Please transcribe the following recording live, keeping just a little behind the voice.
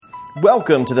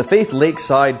Welcome to the Faith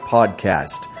Lakeside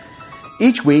Podcast.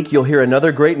 Each week you'll hear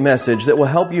another great message that will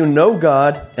help you know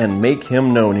God and make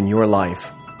Him known in your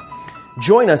life.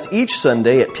 Join us each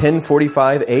Sunday at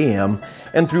 10:45 a.m.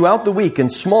 and throughout the week in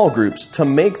small groups to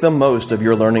make the most of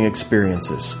your learning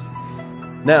experiences.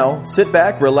 Now, sit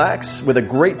back, relax with a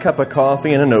great cup of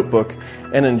coffee and a notebook,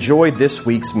 and enjoy this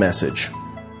week's message.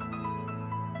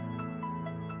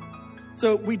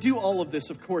 So we do all of this,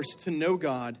 of course, to know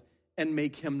God and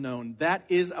make Him known. That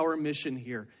is our mission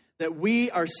here, that we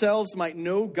ourselves might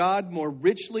know God more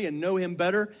richly and know Him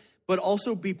better, but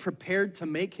also be prepared to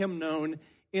make Him known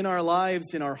in our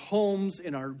lives, in our homes,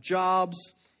 in our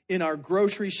jobs, in our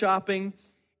grocery shopping.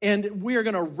 And we are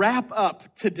going to wrap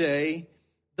up today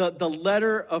the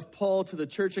letter of Paul to the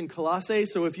church in Colossae.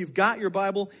 So if you've got your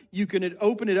Bible, you can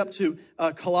open it up to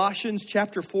Colossians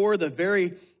chapter 4, the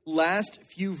very last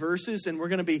few verses, and we're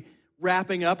going to be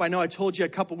wrapping up. I know I told you a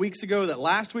couple weeks ago that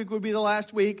last week would be the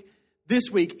last week.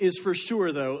 This week is for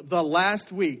sure, though, the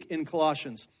last week in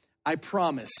Colossians. I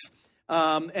promise.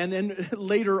 And then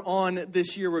later on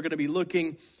this year, we're going to be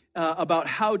looking about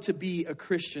how to be a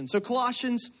Christian. So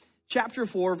Colossians chapter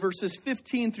 4, verses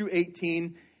 15 through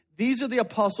 18, these are the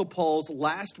Apostle Paul's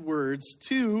last words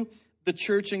to the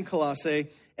church in Colossae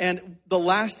and the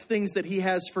last things that he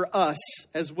has for us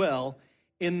as well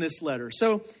in this letter.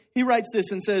 So he writes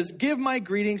this and says, "Give my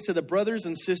greetings to the brothers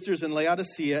and sisters in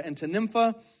Laodicea and to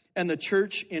Nympha and the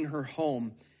church in her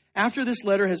home. After this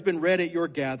letter has been read at your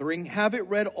gathering, have it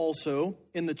read also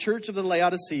in the church of the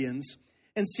Laodiceans,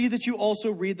 and see that you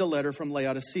also read the letter from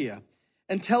Laodicea.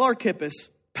 And tell Archippus,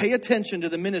 pay attention to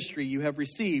the ministry you have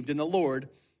received in the Lord,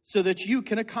 so that you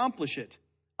can accomplish it.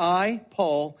 I,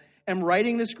 Paul, am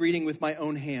writing this greeting with my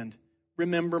own hand.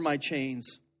 Remember my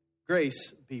chains.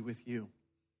 Grace be with you."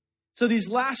 So these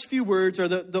last few words are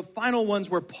the final ones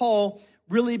where Paul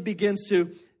really begins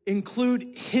to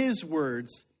include his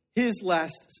words, his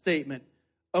last statement.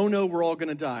 Oh no, we're all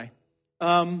going to die.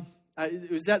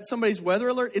 Is that somebody's weather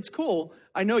alert? It's cool.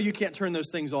 I know you can't turn those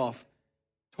things off.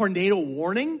 Tornado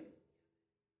warning?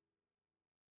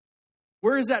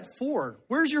 Where is that for?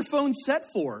 Where's your phone set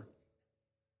for?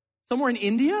 Somewhere in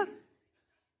India?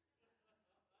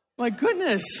 My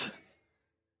goodness.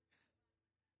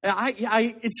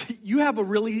 You have a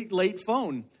really late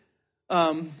phone.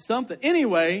 Something.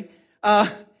 Anyway,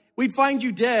 we'd find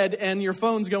you dead and your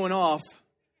phone's going off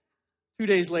 2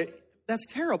 days later. That's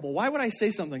terrible. Why would I say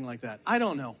something like that? I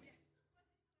don't know.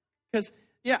 Because,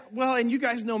 and you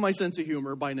guys know my sense of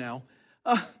humor by now.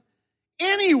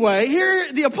 Anyway,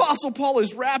 here the Apostle Paul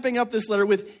is wrapping up this letter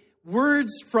with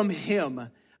words from him.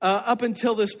 Up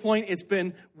until this point, it's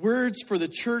been words for the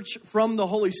church from the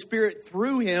Holy Spirit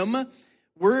through him.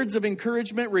 Words of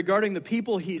encouragement regarding the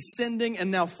people he's sending. And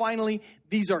now finally,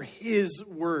 these are his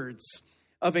words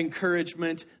of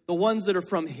encouragement, the ones that are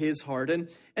from his heart. And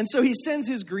so he sends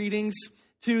his greetings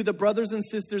to the brothers and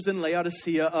sisters in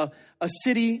Laodicea, a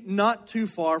city not too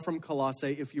far from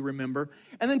Colossae, if you remember.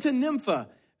 And then to Nympha,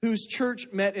 whose church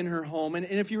met in her home. And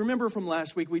if you remember from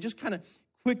last week, we just kind of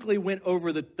quickly went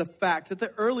over the fact that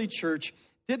the early church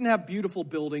didn't have beautiful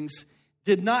buildings,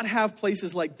 did not have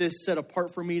places like this set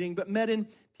apart for meeting, but met in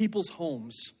people's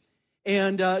homes.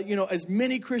 And, as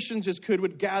many Christians as could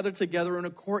would gather together in a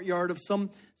courtyard of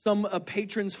some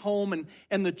patron's home,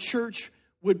 and the church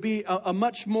would be a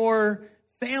much more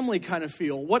family kind of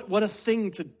feel. What a thing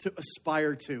to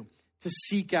aspire to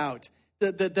seek out.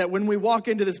 That when we walk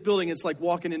into this building, it's like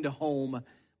walking into home,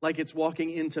 like it's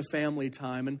walking into family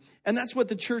time. And that's what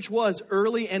the church was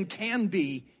early and can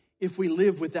be if we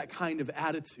live with that kind of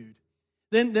attitude.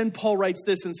 Then Paul writes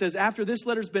this and says, after this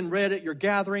letter's been read at your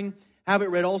gathering, have it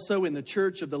read also in the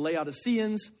church of the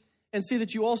Laodiceans, and see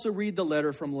that you also read the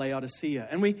letter from Laodicea.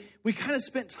 And we kind of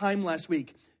spent time last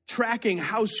week tracking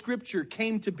how Scripture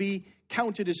came to be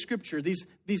counted as Scripture.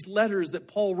 These letters that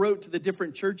Paul wrote to the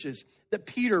different churches, that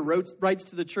Peter writes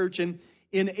to the church in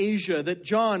Asia, that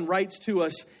John writes to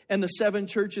us, and the 7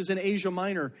 churches in Asia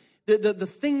Minor. The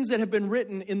things that have been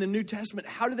written in the New Testament,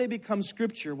 how do they become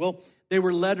Scripture? Well, they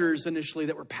were letters initially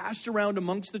that were passed around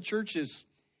amongst the churches.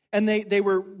 And they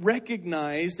were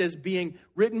recognized as being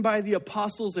written by the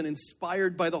apostles and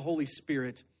inspired by the Holy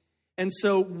Spirit. And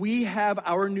so we have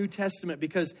our New Testament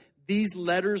because these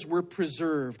letters were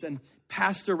preserved and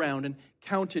passed around and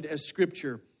counted as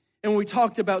Scripture. And when we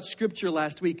talked about Scripture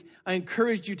last week, I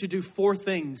encouraged you to do 4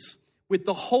 things with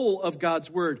the whole of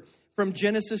God's Word, from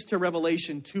Genesis to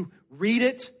Revelation, to read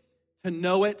it, to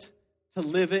know it, to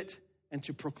live it, and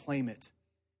to proclaim it.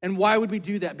 And why would we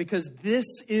do that? Because this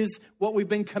is what we've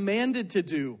been commanded to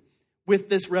do with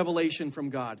this revelation from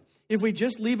God. if we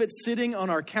just leave it sitting on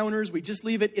our counters, we just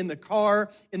leave it in the car,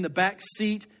 in the back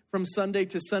seat from Sunday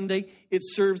to Sunday, it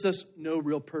serves us no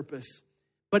real purpose.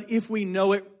 But if we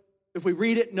know it, if we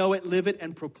read it, know it, live it,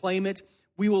 and proclaim it,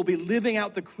 we will be living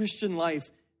out the Christian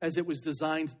life as it was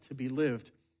designed to be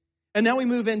lived. And now we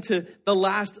move into the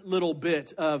last little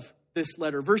bit of this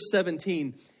letter. Verse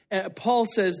 17, Paul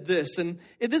says this, and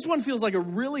this one feels like a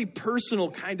really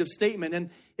personal kind of statement, and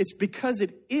it's because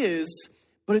it is,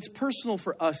 but it's personal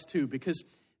for us too, because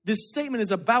this statement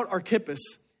is about Archippus,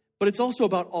 but it's also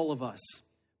about all of us.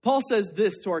 Paul says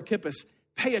this to Archippus: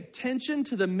 pay attention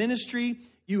to the ministry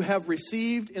you have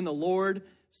received in the Lord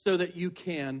so that you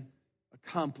can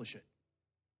accomplish it.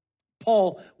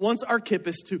 Paul wants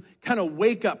Archippus to kind of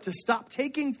wake up, to stop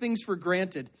taking things for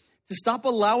granted, to stop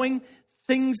allowing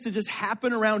things to just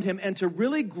happen around him, and to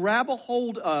really grab a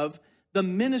hold of the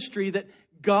ministry that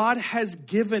God has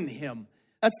given him.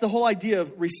 That's the whole idea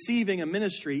of receiving a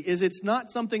ministry, is it's not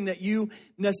something that you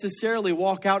necessarily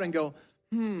walk out and go,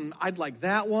 I'd like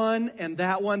that one and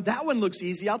that one. That one looks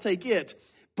easy, I'll take it.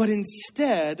 But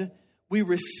instead, we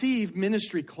receive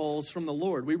ministry calls from the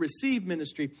Lord. We receive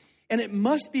ministry, and it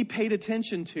must be paid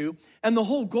attention to. And the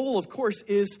whole goal, of course,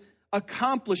 is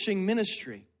accomplishing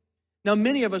ministry. Now,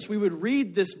 many of us, we would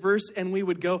read this verse and we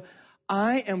would go,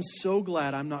 I am so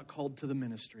glad I'm not called to the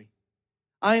ministry.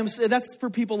 That's for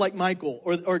people like Michael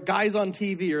or guys on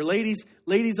TV or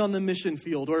ladies on the mission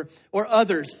field or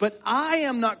others. But I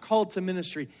am not called to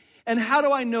ministry. And how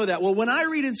do I know that? Well, when I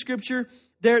read in Scripture,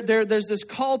 there's this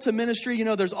call to ministry. You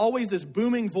know, there's always this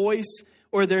booming voice,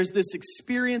 or there's this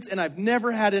experience, and I've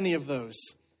never had any of those.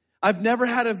 I've never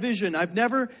had a vision. I've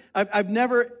never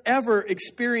ever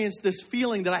experienced this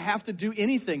feeling that I have to do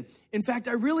anything. In fact,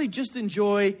 I really just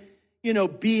enjoy,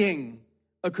 being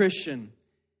a Christian.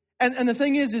 And the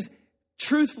thing is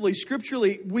truthfully,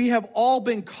 scripturally, we have all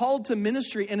been called to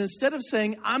ministry. And instead of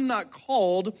saying, I'm not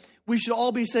called, we should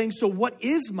all be saying, so what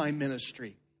is my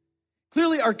ministry?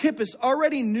 Clearly, Archippus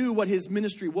already knew what his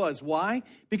ministry was. Why?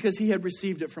 Because he had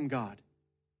received it from God.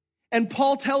 And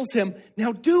Paul tells him,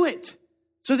 now do it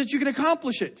so that you can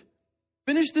accomplish it.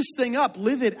 Finish this thing up.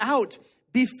 Live it out.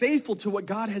 Be faithful to what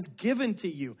God has given to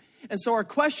you. And so our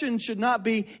question should not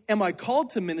be, am I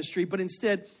called to ministry? But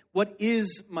instead, what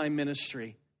is my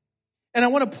ministry? And I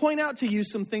want to point out to you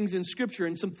some things in Scripture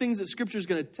and some things that Scripture is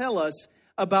going to tell us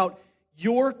about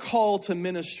your call to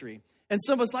ministry. And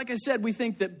some of us, like I said, we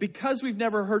think that because we've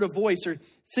never heard a voice or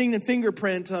seen a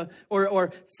fingerprint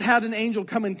or had an angel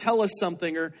come and tell us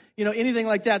something or, anything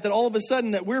like that all of a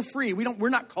sudden that we're free. We're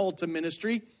not called to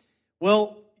ministry.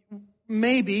 Well,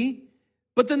 maybe.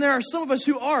 But then there are some of us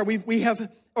who are. We have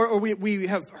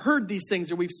heard these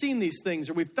things, or we've seen these things,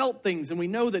 or we've felt things, and we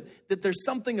know that there's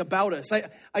something about us.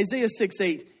 Isaiah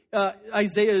 6:8.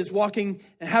 Isaiah is walking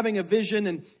and having a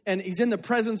vision, and he's in the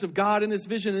presence of God in this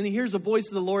vision, and he hears a voice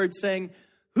of the Lord saying,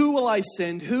 who will I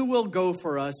send? Who will go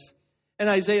for us? And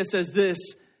Isaiah says this,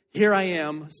 here I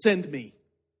am, send me.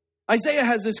 Isaiah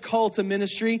has this call to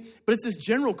ministry, but it's this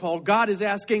general call. God is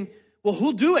asking, well,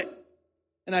 who'll do it?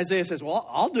 And Isaiah says, well,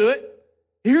 I'll do it.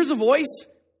 Here's a voice,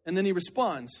 and then he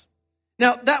responds.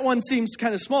 Now, that one seems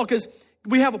kind of small because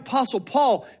we have Apostle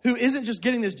Paul, who isn't just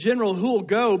getting this general who will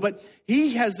go, but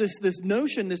he has this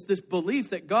notion, this belief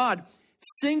that God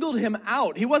singled him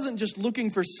out. He wasn't just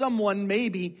looking for someone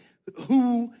maybe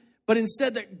who, but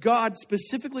instead that God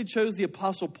specifically chose the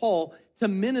Apostle Paul to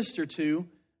minister to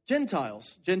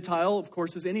Gentiles. Gentile, of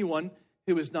course, is anyone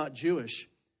who is not Jewish.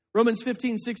 Romans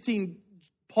 15:16,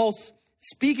 Paul's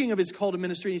speaking of his call to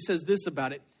ministry, he says this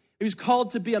about it. He was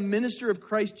called to be a minister of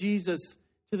Christ Jesus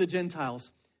to the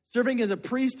Gentiles, serving as a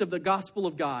priest of the gospel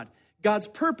of God. God's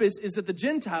purpose is that the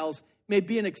Gentiles may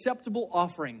be an acceptable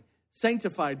offering,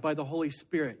 sanctified by the Holy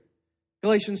Spirit.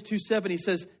 Galatians 2:7, he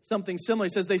says something similar.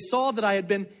 He says, they saw that I had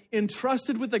been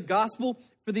entrusted with the gospel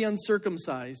for the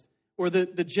uncircumcised, or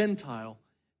the Gentile,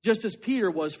 just as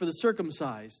Peter was for the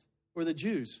circumcised, or the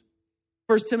Jews.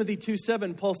 1 Timothy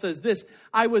 2:7, Paul says this,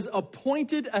 I was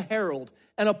appointed a herald,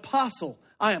 an apostle.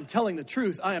 I am telling the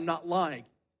truth, I am not lying.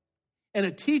 And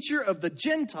a teacher of the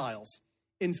Gentiles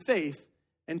in faith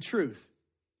and truth.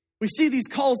 We see these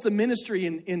calls to ministry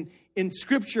in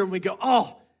Scripture, and we go,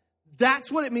 oh,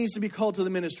 that's what it means to be called to the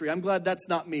ministry. I'm glad that's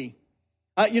not me.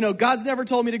 God's never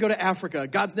told me to go to Africa.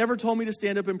 God's never told me to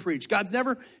stand up and preach. God's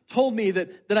never told me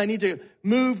that I need to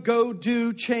move, go,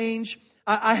 do, change.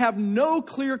 I have no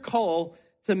clear call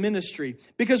to ministry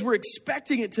because we're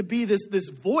expecting it to be this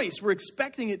voice. We're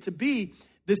expecting it to be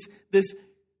this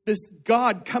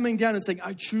God coming down and saying,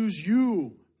 I choose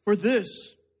you for this.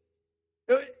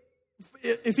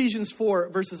 Ephesians 4,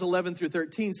 verses 11 through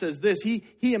 13 says this, He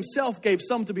himself gave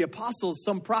some to be apostles,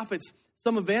 some prophets,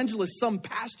 some evangelists, some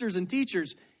pastors and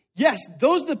teachers. Yes,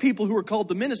 those are the people who are called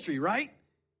to ministry, right?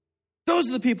 Those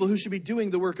are the people who should be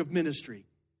doing the work of ministry.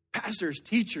 Pastors,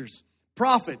 teachers,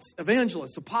 prophets,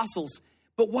 evangelists, apostles.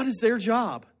 But what is their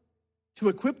job? To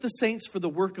equip the saints for the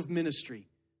work of ministry,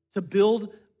 to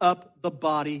build up the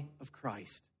body of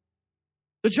Christ.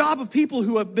 The job of people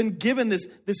who have been given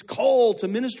this call to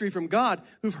ministry from God,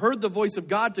 who've heard the voice of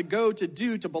God to go, to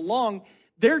do, to belong,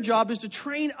 their job is to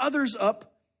train others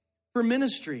up for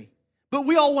ministry. But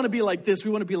we all want to be like this.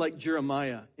 We want to be like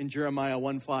Jeremiah in Jeremiah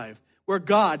 1:5, where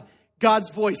God's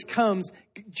voice comes.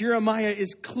 Jeremiah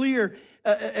is clear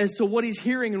as to what he's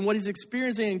hearing and what he's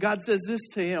experiencing. And God says this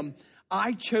to him,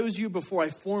 I chose you before I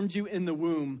formed you in the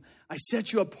womb. I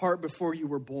set you apart before you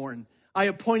were born. I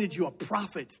appointed you a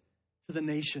prophet to the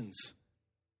nations.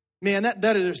 Man,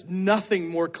 that is nothing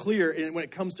more clear when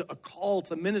it comes to a call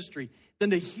to ministry than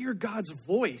to hear God's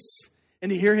voice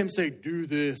and to hear him say, do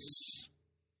this.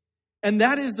 And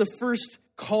that is the first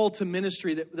call to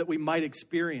ministry that we might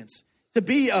experience. To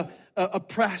be a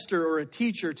pastor or a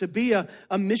teacher, to be a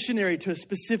missionary to a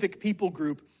specific people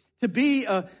group, to be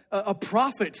a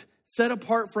prophet set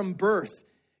apart from birth.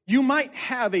 You might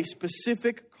have a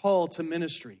specific call to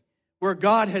ministry where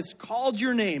God has called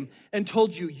your name and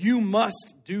told you, you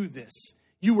must do this.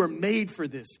 You were made for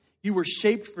this. You were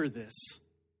shaped for this.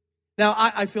 Now,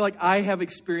 I feel like I have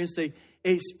experienced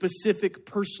a specific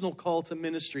personal call to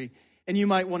ministry, and you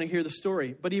might want to hear the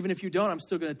story. But even if you don't, I'm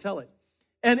still going to tell it.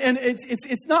 And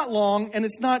it's not long, and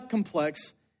it's not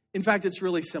complex. In fact, it's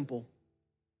really simple.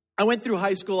 I went through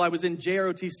high school. I was in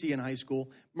JROTC in high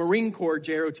school, Marine Corps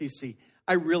JROTC.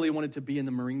 I really wanted to be in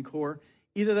the Marine Corps,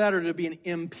 either that or to be an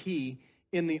MP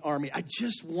in the Army. I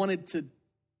just wanted to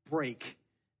break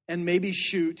and maybe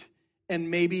shoot and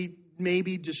maybe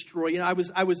destroy. You know,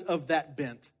 I was of that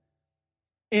bent.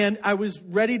 And I was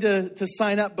ready to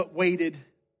sign up, but waited.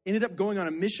 Ended up going on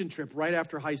a mission trip right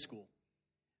after high school.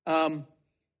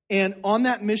 And on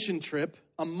that mission trip,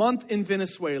 a month in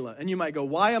Venezuela. And you might go,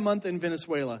 why a month in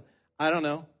Venezuela? I don't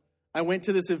know. I went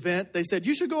to this event. They said,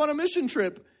 you should go on a mission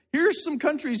trip. Here's some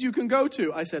countries you can go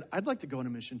to. I said, I'd like to go on a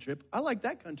mission trip. I like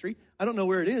that country. I don't know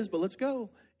where it is, but let's go.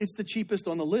 It's the cheapest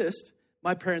on the list.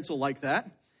 My parents will like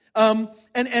that.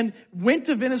 And went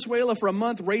to Venezuela for a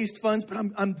month, raised funds, but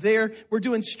I'm there. We're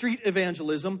doing street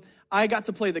evangelism. I got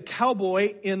to play the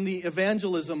cowboy in the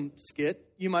evangelism skit.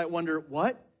 You might wonder,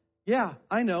 what? Yeah,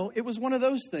 I know. It was one of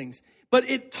those things. But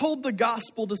it told the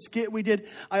gospel, the skit we did.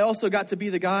 I also got to be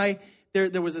the guy.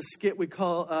 There was a skit we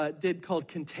did called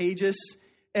Contagious.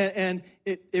 And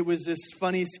it was this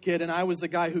funny skit. And I was the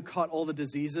guy who caught all the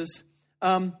diseases.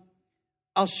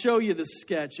 I'll show you the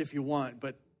sketch if you want.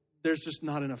 But there's just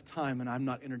not enough time. And I'm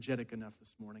not energetic enough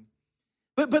this morning.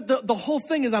 But the whole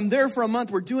thing is I'm there for a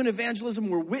month. We're doing evangelism.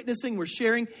 We're witnessing. We're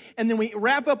sharing. And then we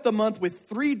wrap up the month with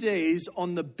 3 days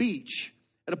on the beach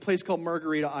at a place called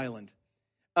Margarita Island.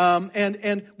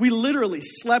 And we literally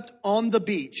slept on the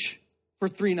beach for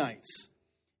 3 nights.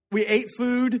 We ate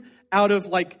food out of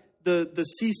like the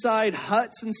seaside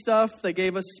huts and stuff. They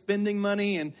gave us spending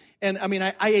money. And I mean,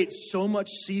 I ate so much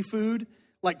seafood,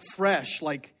 like fresh,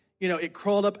 like, you know, it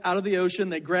crawled up out of the ocean.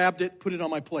 They grabbed it, put it on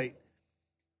my plate.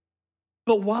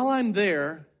 But while I'm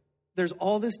there, there's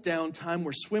all this downtime.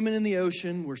 We're swimming in the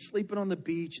ocean. We're sleeping on the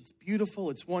beach. It's beautiful.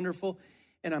 It's wonderful.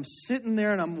 And I'm sitting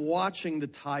there and I'm watching the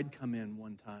tide come in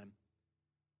one time.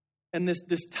 And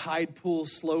this tide pool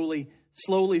slowly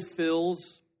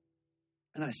fills.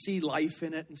 And I see life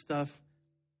in it and stuff.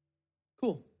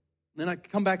 Cool. And then I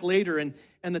come back later and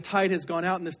the tide has gone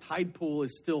out and this tide pool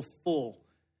is still full.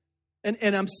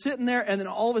 And I'm sitting there and then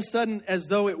all of a sudden, as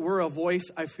though it were a voice,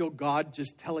 I feel God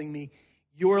just telling me,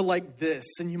 you're like this.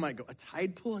 And you might go, a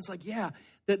tide pool? It's like, yeah,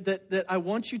 that I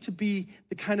want you to be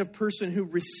the kind of person who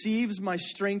receives my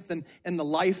strength and the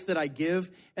life that I give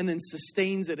and then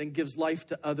sustains it and gives life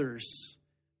to others.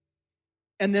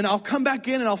 And then I'll come back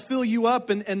in and I'll fill you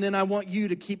up and then I want you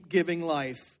to keep giving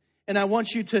life. And I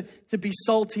want you to be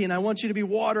salty and I want you to be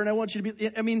water and I want you to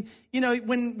be, I mean, you know,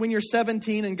 when you're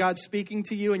 17 and God's speaking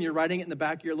to you and you're writing it in the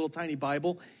back of your little tiny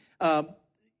Bible,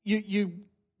 you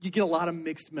get a lot of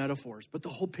mixed metaphors. But the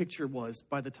whole picture was,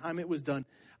 by the time it was done,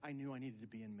 I knew I needed to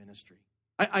be in ministry.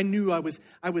 I knew I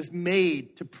was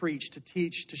made to preach, to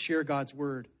teach, to share God's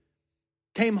word.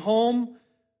 Came home,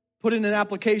 put in an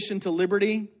application to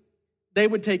Liberty. They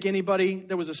would take anybody.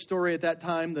 There was a story at that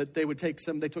time that they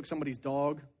took somebody's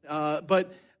dog.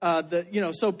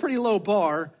 So pretty low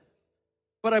bar.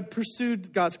 But I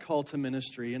pursued God's call to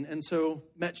ministry. And so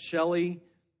met Shelley.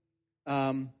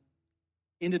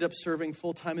 ended up serving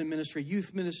full-time in ministry,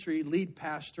 youth ministry, lead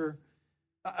pastor.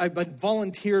 I've been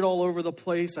volunteered all over the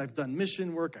place. I've done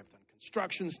mission work. I've done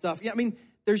construction stuff. Yeah, I mean,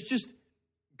 there's just,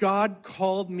 God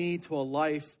called me to a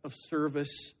life of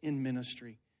service in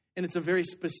ministry. And it's a very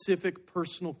specific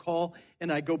personal call.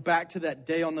 And I go back to that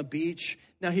day on the beach.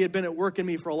 Now, he had been at work in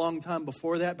me for a long time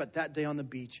before that, but that day on the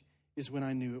beach is when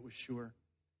I knew it was sure.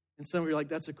 And some of you are like,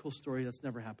 that's a cool story. That's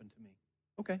never happened to me.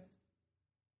 Okay.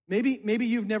 Maybe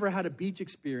you've never had a beach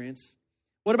experience.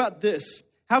 What about this?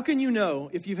 How can you know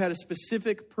if you've had a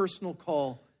specific personal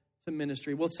call to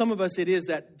ministry? Well, some of us, it is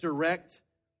that direct,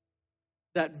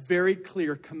 that very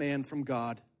clear command from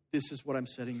God. This is what I'm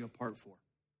setting you apart for.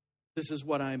 This is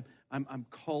what I'm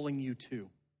calling you to.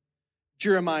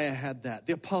 Jeremiah had that.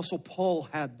 The Apostle Paul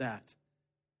had that.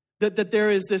 That there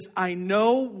is this, I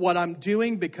know what I'm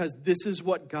doing because this is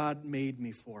what God made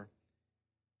me for.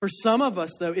 For some of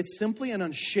us, though, it's simply an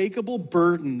unshakable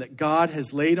burden that God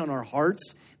has laid on our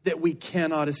hearts that we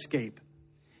cannot escape.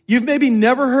 You've maybe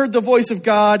never heard the voice of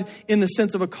God in the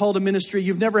sense of a call to ministry.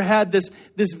 You've never had this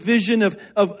vision of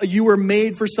you were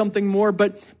made for something more.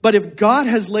 But if God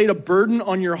has laid a burden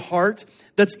on your heart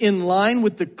that's in line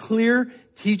with the clear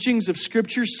teachings of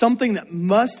Scripture, something that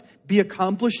must be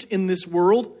accomplished in this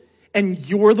world, and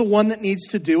you're the one that needs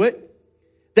to do it,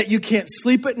 that you can't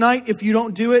sleep at night if you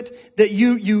don't do it, that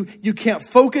you can't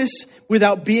focus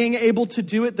without being able to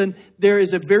do it, then there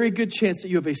is a very good chance that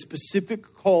you have a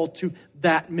specific call to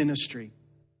that ministry.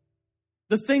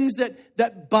 The things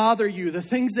that bother you, the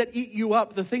things that eat you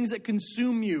up, the things that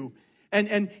consume you,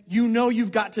 and you know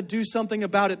you've got to do something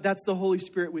about it, that's the Holy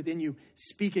Spirit within you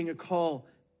speaking a call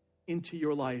into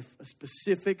your life, a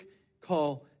specific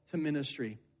call to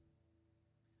ministry.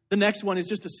 The next one is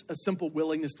just a simple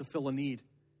willingness to fill a need.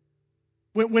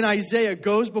 When Isaiah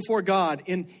goes before God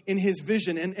in his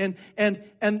vision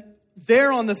and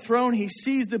there on the throne, he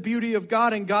sees the beauty of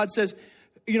God, and God says,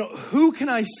 who can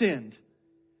I send?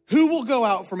 Who will go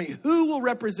out for me? Who will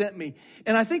represent me?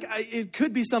 And I think it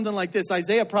could be something like this.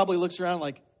 Isaiah probably looks around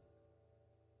like,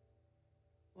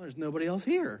 well, there's nobody else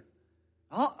here.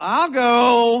 I'll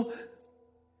go.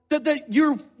 That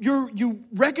you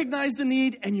recognize the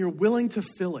need and you're willing to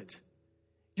fill it.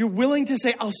 You're willing to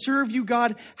say, I'll serve you,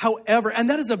 God, however. And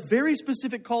that is a very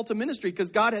specific call to ministry because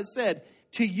God has said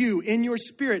to you in your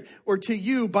spirit or to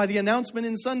you by the announcement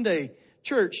in Sunday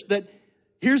church that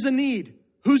here's a need.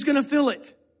 Who's going to fill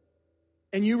it?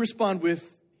 And you respond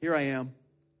with, here I am.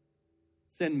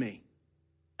 Send me.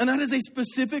 And that is a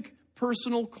specific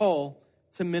personal call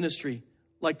to ministry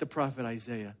like the prophet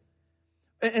Isaiah.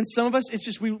 And some of us, it's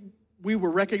just we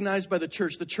were recognized by the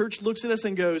church. The church looks at us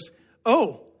and goes,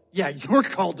 oh, yeah, you're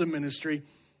called to ministry.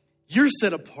 You're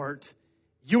set apart.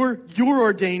 You're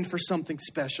ordained for something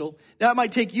special. Now, it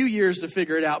might take you years to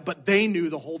figure it out, but they knew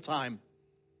the whole time.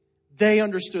 They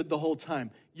understood the whole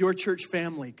time. Your church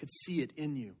family could see it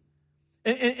in you.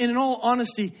 And in all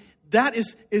honesty, that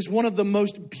is one of the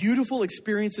most beautiful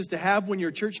experiences to have when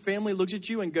your church family looks at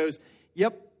you and goes,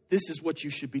 yep, this is what you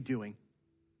should be doing.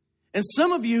 And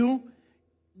some of you,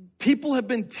 people have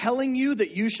been telling you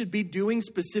that you should be doing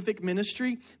specific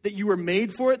ministry, that you were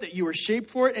made for it, that you were shaped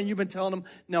for it, and you've been telling them,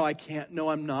 no, I can't, no,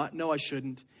 I'm not, no, I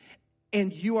shouldn't.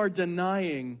 And you are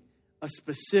denying a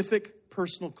specific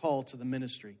personal call to the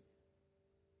ministry,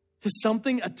 to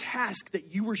something, a task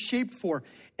that you were shaped for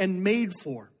and made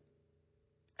for.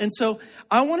 And so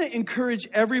I want to encourage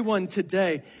everyone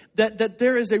today that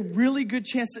there is a really good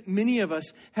chance that many of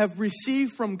us have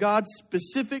received from God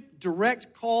specific,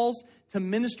 direct calls to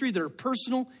ministry that are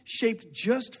personal, shaped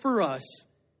just for us.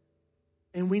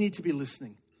 And we need to be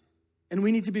listening. And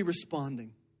we need to be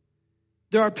responding.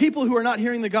 There are people who are not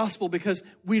hearing the gospel because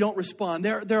we don't respond.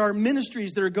 There are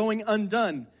ministries that are going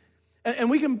undone. And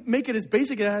we can make it as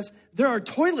basic as there are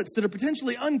toilets that are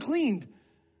potentially uncleaned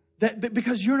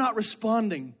because you're not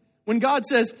responding. When God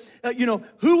says,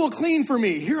 who will clean for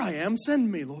me? Here I am,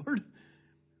 send me, Lord.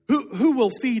 Who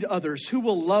will feed others? Who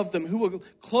will love them? Who will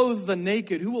clothe the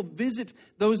naked? Who will visit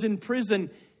those in prison?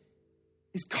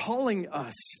 He's calling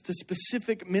us to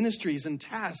specific ministries and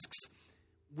tasks.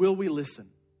 Will we listen?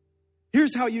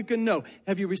 Here's how you can know.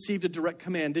 Have you received a direct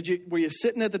command? Were you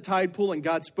sitting at the tide pool and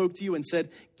God spoke to you and said,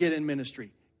 get in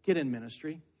ministry? Get in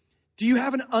ministry. Do you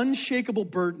have an unshakable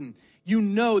burden? You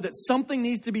know that something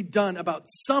needs to be done about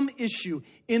some issue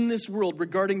in this world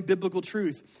regarding biblical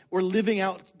truth or living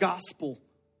out gospel.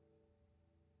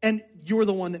 And you're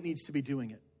the one that needs to be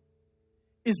doing it.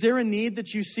 Is there a need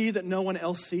that you see that no one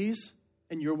else sees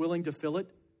and you're willing to fill it?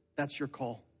 That's your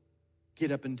call.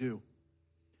 Get up and do.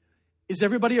 Is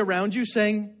everybody around you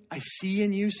saying, I see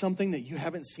in you something that you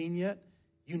haven't seen yet?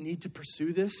 You need to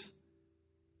pursue this?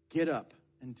 Get up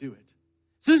and do it.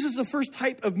 So this is the first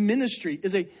type of ministry,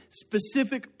 is a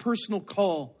specific personal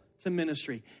call to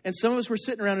ministry. And some of us were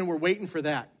sitting around and we're waiting for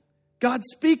that. God,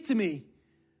 speak to me.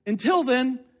 Until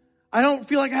then, I don't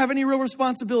feel like I have any real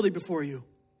responsibility before you.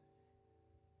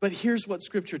 But here's what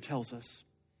Scripture tells us,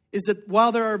 is that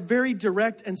while there are very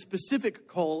direct and specific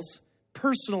calls,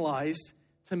 personalized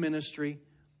to ministry,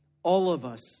 all of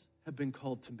us have been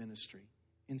called to ministry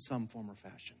in some form or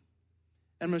fashion.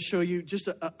 And I'm going to show you just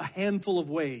a handful of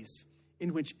ways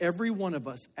in which every one of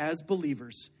us as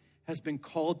believers has been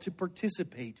called to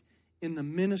participate in the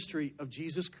ministry of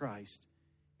Jesus Christ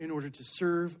in order to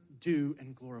serve, do,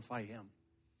 and glorify him.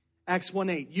 Acts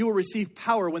 1:8, you will receive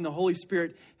power when the Holy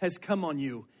Spirit has come on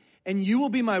you, and you will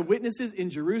be my witnesses in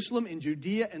Jerusalem, in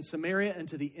Judea, and Samaria, and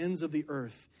to the ends of the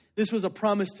earth. This was a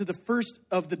promise to the first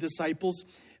of the disciples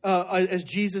as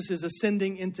Jesus is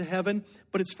ascending into heaven,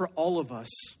 but it's for all of us.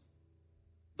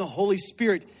 The Holy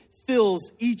Spirit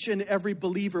fills each and every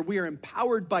believer. We are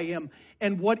empowered by him.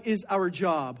 And what is our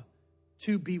job?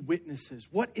 To be witnesses.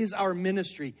 What is our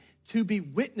ministry? To be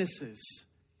witnesses.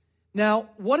 Now,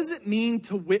 what does it mean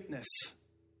to witness?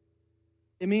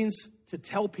 It means to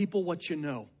tell people what you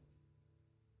know.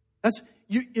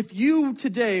 If you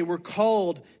today were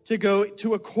called to go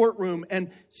to a courtroom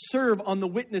and serve on the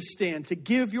witness stand, to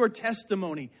give your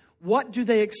testimony, what do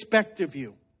they expect of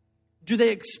you? Do they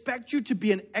expect you to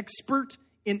be an expert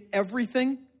in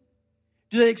everything?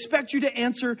 Do they expect you to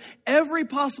answer every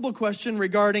possible question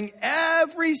regarding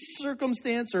every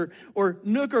circumstance or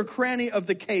nook or cranny of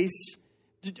the case?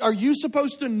 Are you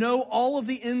supposed to know all of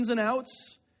the ins and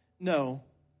outs? No.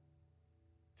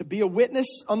 To be a witness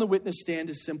on the witness stand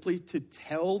is simply to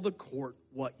tell the court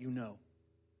what you know.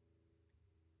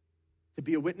 To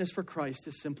be a witness for Christ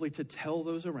is simply to tell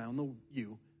those around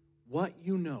you what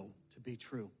you know to be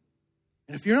true.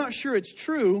 And if you're not sure it's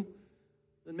true,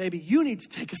 then maybe you need to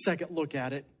take a second look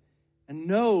at it and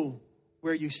know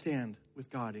where you stand with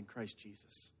God in Christ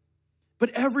Jesus. But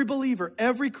every believer,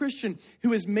 every Christian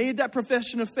who has made that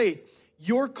profession of faith,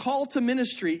 your call to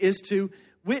ministry is to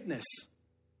witness.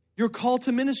 Your call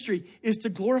to ministry is to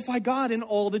glorify God in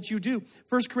all that you do.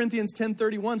 1 Corinthians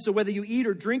 10:31, so whether you eat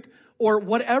or drink or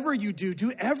whatever you do,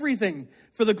 do everything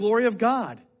for the glory of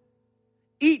God.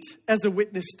 Eat as a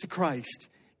witness to Christ.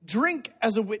 Drink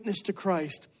as a witness to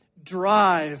Christ.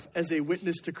 Drive as a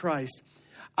witness to Christ.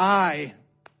 My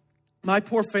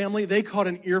poor family, they caught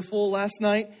an earful last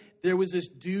night. There was this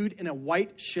dude in a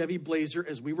white Chevy Blazer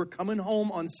as we were coming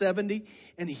home on 70,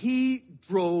 and he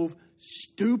drove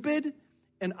stupid,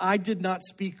 and I did not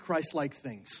speak Christ-like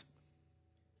things.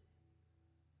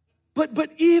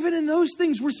 But even in those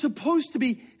things, we're supposed to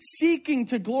be seeking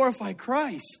to glorify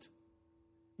Christ.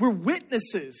 We're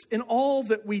witnesses in all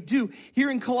that we do.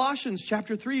 Here in Colossians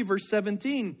chapter 3, verse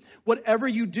 17, whatever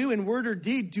you do in word or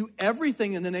deed, do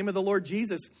everything in the name of the Lord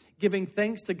Jesus, giving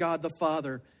thanks to God the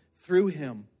Father through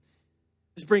him.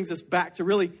 This brings us back to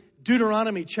really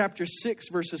Deuteronomy chapter 6,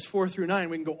 verses 4 through 9.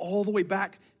 We can go all the way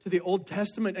back to the Old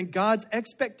Testament and God's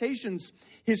expectations.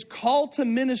 His call to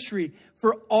ministry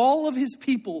for all of his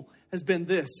people has been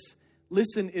this.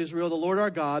 Listen, Israel, the Lord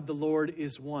our God, the Lord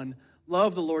is one.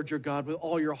 Love the Lord your God with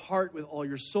all your heart, with all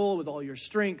your soul, with all your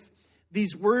strength.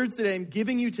 These words that I am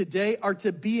giving you today are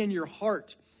to be in your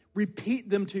heart. Repeat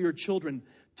them to your children.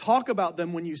 Talk about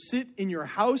them when you sit in your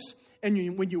house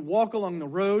and when you walk along the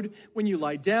road, when you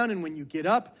lie down and when you get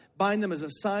up. Bind them as a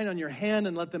sign on your hand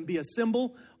and let them be a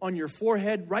symbol on your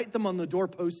forehead. Write them on the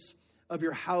doorposts of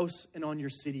your house and on your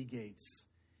city gates.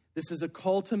 This is a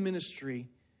call to ministry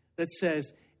that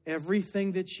says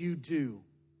everything that you do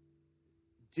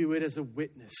it as a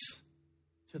witness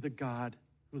to the God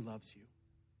who loves you.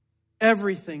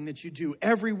 Everything that you do,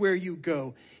 everywhere you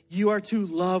go, you are to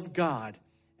love God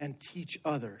and teach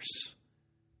others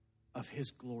of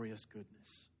his glorious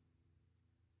goodness.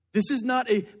 This is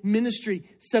not a ministry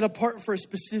set apart for a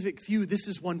specific few. This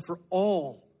is one for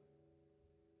all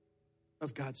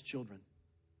of God's children.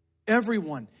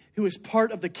 Everyone who is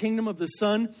part of the kingdom of the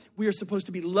Son, we are supposed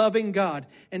to be loving God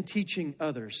and teaching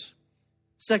others.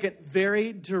 Second,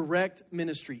 very direct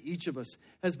ministry each of us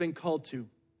has been called to.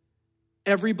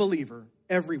 Every believer,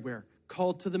 everywhere,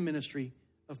 called to the ministry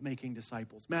of making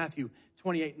disciples. Matthew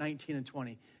 28:19 and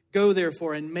 20. Go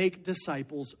therefore and make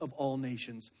disciples of all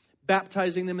nations,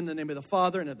 baptizing them in the name of the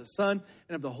Father and of the Son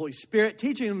and of the Holy Spirit,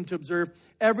 teaching them to observe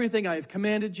everything I have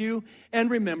commanded you. And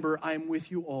remember, I am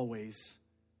with you always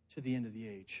to the end of the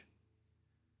age.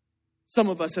 Some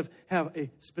of us have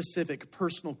a specific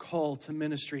personal call to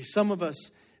ministry. Some of us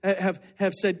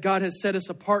have said God has set us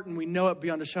apart and we know it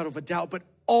beyond a shadow of a doubt. But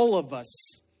all of us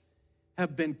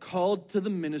have been called to the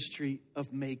ministry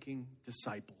of making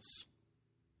disciples.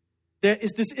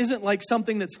 This isn't like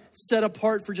something that's set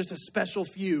apart for just a special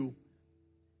few.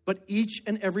 But each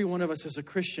and every one of us as a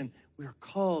Christian, we are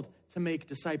called to make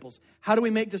disciples. How do we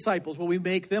make disciples? Well, we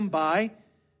make them by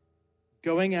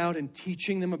going out and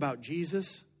teaching them about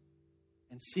Jesus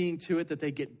and seeing to it that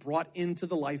they get brought into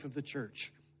the life of the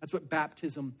church. That's what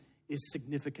baptism is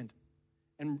significant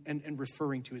and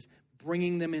referring to, is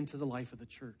bringing them into the life of the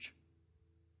church.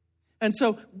 And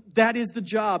so that is the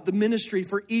job, the ministry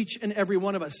for each and every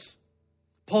one of us.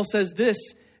 Paul says this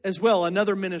as well,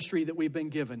 another ministry that we've been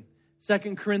given.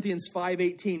 2 Corinthians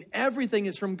 5:18, everything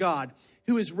is from God,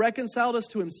 who has reconciled us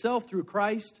to himself through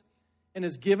Christ and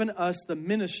has given us the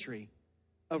ministry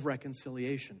of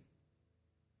reconciliation.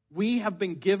 We have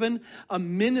been given a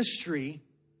ministry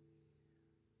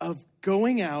of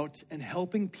going out and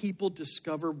helping people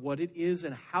discover what it is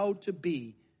and how to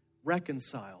be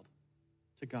reconciled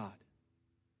to God.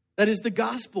 That is the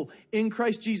gospel in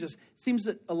Christ Jesus. Seems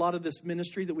that a lot of this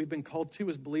ministry that we've been called to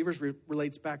as believers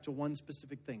relates back to one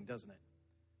specific thing, doesn't it?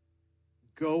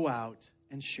 Go out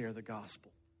and share the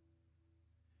gospel.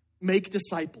 Make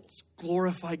disciples,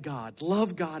 glorify God,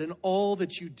 love God in all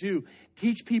that you do.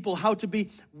 Teach people how to be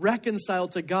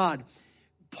reconciled to God.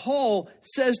 Paul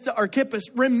says to Archippus,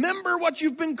 remember what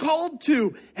you've been called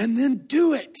to and then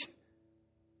do it.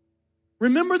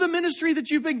 Remember the ministry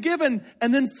that you've been given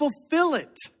and then fulfill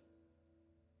it.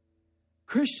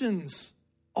 Christians,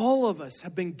 all of us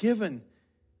have been given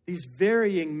these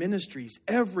varying ministries.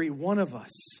 Every one of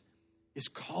us is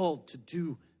called to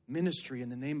do ministry in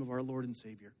the name of our Lord and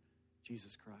Savior,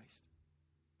 Jesus Christ.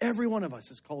 Every one of us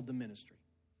is called to ministry.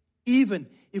 Even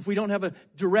if we don't have a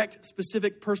direct,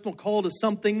 specific, personal call to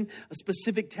something, a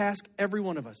specific task, every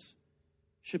one of us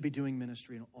should be doing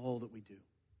ministry in all that we do.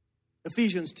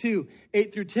 Ephesians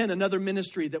 2:8-10, another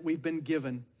ministry that we've been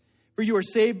given. For you are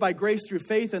saved by grace through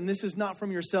faith, and this is not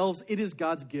from yourselves, it is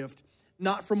God's gift,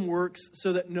 not from works,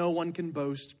 so that no one can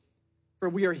boast. For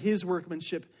we are his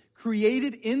workmanship,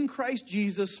 created in Christ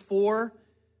Jesus for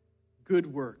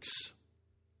good works,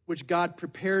 which God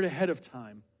prepared ahead of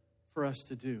time for us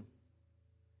to do.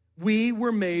 We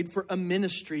were made for a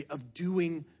ministry of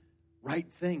doing right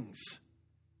things.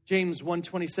 James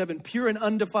 1:27, pure and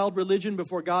undefiled religion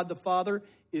before God the Father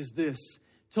is this,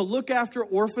 to look after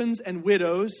orphans and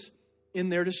widows in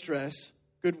their distress,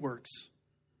 good works,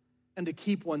 and to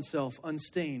keep oneself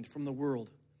unstained from the world.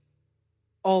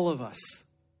 All of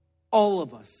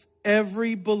us,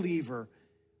 every believer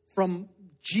from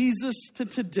Jesus to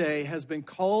today has been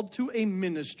called to a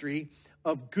ministry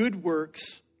of good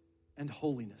works and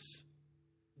holiness.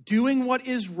 Doing what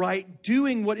is right,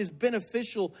 doing what is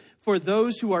beneficial for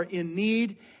those who are in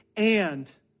need, and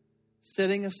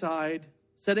setting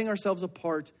ourselves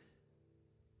apart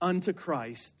unto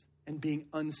Christ and being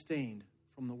unstained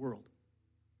from the world.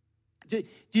 Do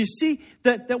you see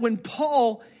that when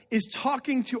Paul is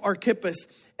talking to Archippus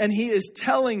and he is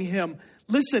telling him,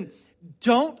 listen,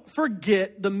 don't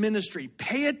forget the ministry.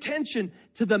 Pay attention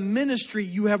to the ministry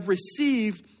you have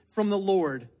received from the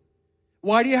Lord.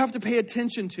 Why do you have to pay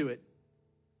attention to it?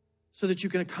 So that you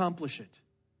can accomplish it.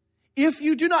 If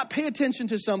you do not pay attention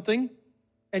to something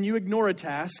and you ignore a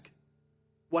task,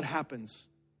 what happens?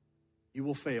 You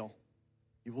will fail.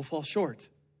 You will fall short.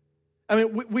 I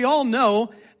mean, we all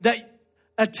know that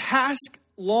a task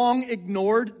long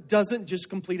ignored doesn't just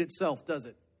complete itself, does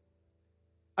it?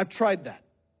 I've tried that.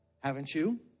 Haven't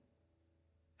you?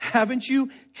 Haven't you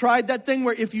tried that thing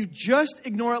where if you just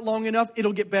ignore it long enough,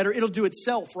 it'll get better. It'll do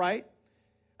itself, right?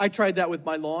 I tried that with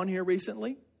my lawn here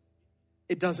recently.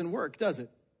 It doesn't work, does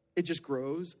it? It just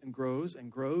grows and grows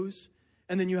and grows.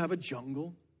 And then you have a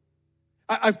jungle.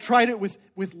 I've tried it with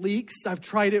leaks. I've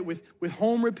tried it with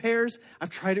home repairs. I've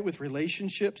tried it with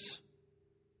relationships.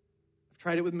 I've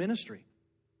tried it with ministry.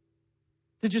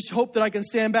 To just hope that I can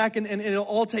stand back and it'll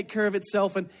all take care of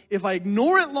itself. And if I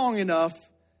ignore it long enough,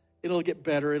 it'll get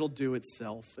better. It'll do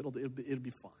itself. It'll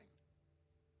be fine.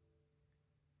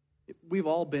 We've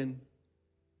all been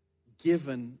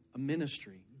given a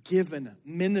ministry.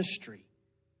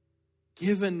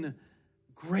 Given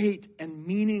great and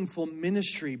meaningful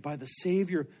ministry by the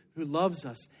Savior who loves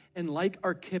us. And like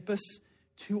Archippus,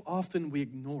 too often we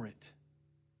ignore it.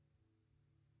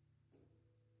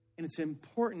 And it's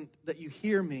important that you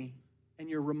hear me and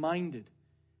you're reminded.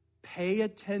 Pay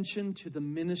attention to the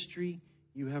ministry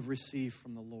you have received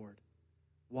from the Lord.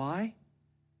 Why?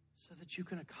 So that you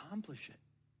can accomplish it.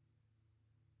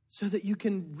 So that you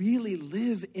can really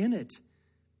live in it.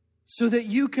 So that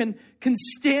you can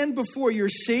stand before your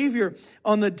Savior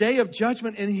on the day of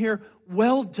judgment and hear,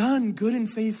 well done, good and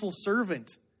faithful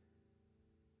servant.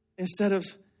 Instead of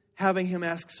having him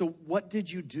ask, so what did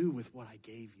you do with what I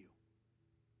gave you?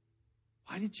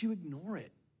 Why did you ignore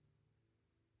it?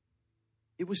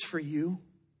 It was for you,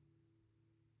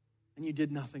 and you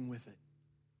did nothing with it.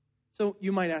 So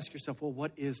you might ask yourself, well,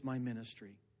 what is my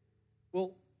ministry?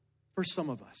 Well, for some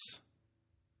of us,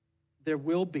 there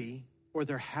will be, or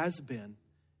there has been,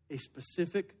 a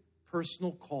specific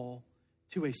personal call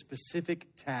to a specific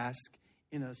task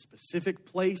in a specific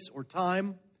place or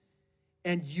time,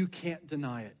 and you can't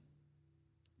deny it.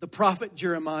 The prophet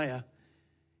Jeremiah,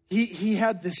 he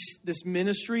had this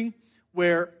ministry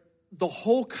where the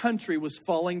whole country was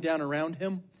falling down around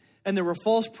him, and there were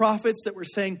false prophets that were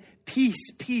saying,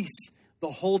 peace, peace, the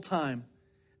whole time.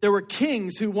 There were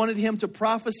kings who wanted him to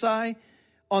prophesy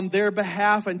on their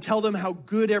behalf and tell them how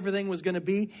good everything was going to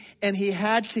be, and he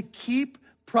had to keep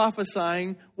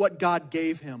prophesying what God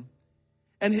gave him.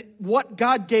 And what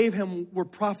God gave him were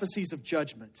prophecies of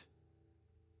judgment.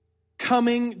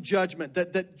 Coming judgment,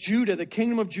 that Judah, the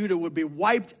kingdom of Judah, would be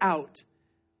wiped out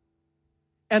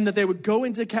and that they would go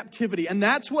into captivity. And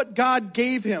that's what God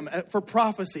gave him for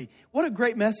prophecy. What a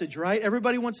great message, right?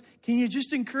 Everybody wants, can you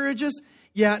just encourage us?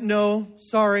 Yeah, no,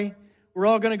 sorry. We're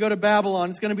all going to go to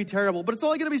Babylon. It's going to be terrible. But it's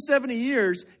only going to be 70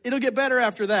 years. It'll get better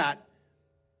after that.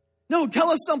 No, tell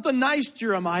us something nice,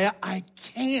 Jeremiah. I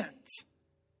can't.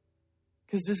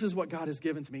 Because this is what God has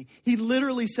given to me. He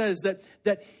literally says that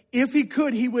if he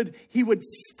could, he would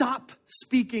stop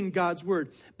speaking God's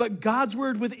word. But God's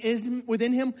word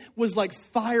within him was like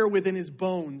fire within his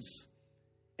bones.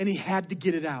 And he had to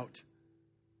get it out.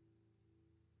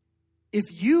 If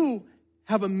you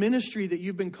have a ministry that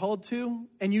you've been called to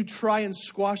and you try and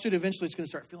squash it, eventually it's going to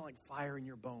start feeling like fire in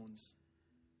your bones.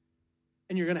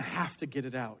 And you're going to have to get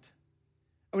it out.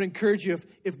 I would encourage you,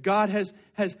 if God has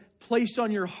placed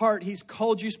on your heart, he's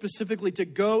called you specifically to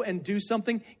go and do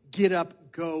something, get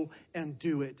up, go and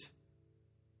do it.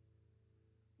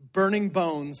 Burning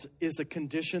bones is a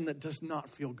condition that does not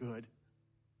feel good.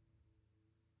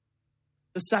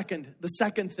 The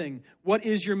second thing, what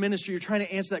is your ministry? You're trying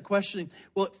to answer that question.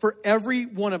 Well, for every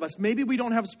one of us, maybe we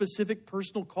don't have a specific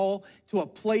personal call to a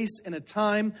place and a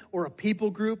time or a people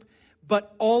group,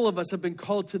 but all of us have been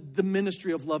called to the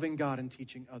ministry of loving God and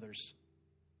teaching others.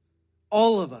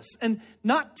 All of us. And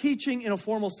not teaching in a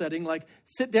formal setting, like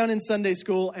sit down in Sunday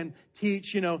school and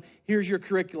teach, here's your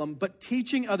curriculum, but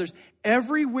teaching others.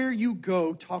 Everywhere you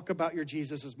go, talk about your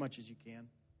Jesus as much as you can.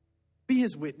 Be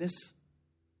his witness.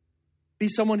 Be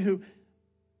someone who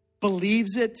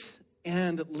believes it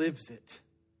and lives it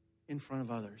in front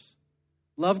of others.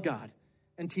 Love God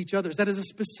and teach others. That is a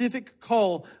specific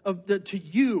call to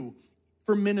you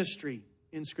for ministry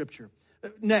in Scripture.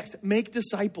 Next, make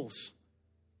disciples.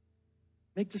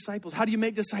 Make disciples. How do you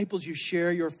make disciples? You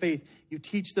share your faith. You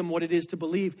teach them what it is to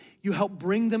believe. You help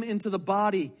bring them into the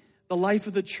body, the life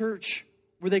of the church,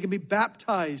 where they can be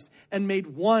baptized and made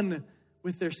one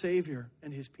with their Savior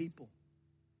and his people.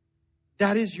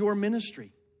 That is your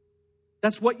ministry.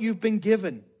 That's what you've been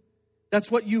given.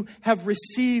 That's what you have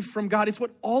received from God. It's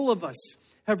what all of us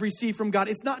have received from God.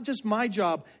 It's not just my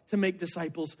job to make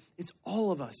disciples. It's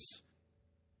all of us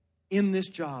in this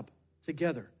job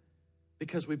together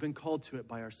because we've been called to it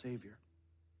by our Savior.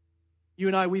 You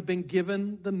and I, we've been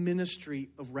given the ministry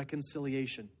of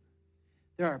reconciliation.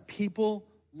 There are people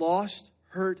lost,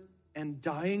 hurt, and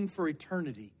dying for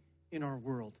eternity in our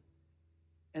world.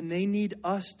 And they need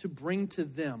us to bring to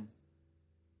them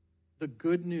the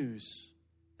good news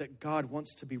that God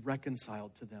wants to be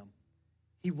reconciled to them.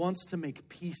 He wants to make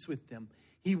peace with them.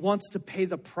 He wants to pay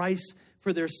the price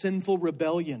for their sinful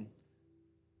rebellion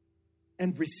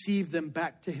and receive them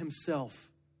back to himself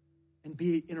and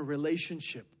be in a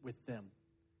relationship with them.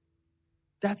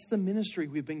 That's the ministry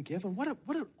we've been given. What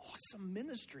an awesome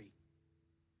ministry.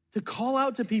 To call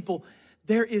out to people,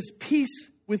 there is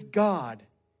peace with God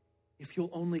if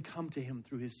you'll only come to him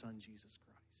through his Son, Jesus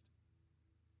Christ.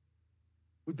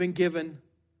 We've been given,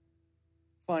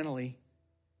 finally,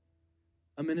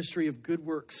 a ministry of good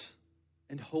works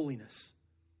and holiness,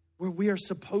 where we are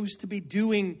supposed to be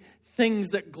doing things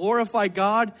that glorify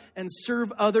God and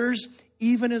serve others,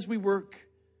 even as we work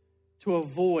to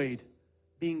avoid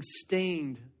being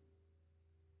stained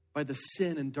by the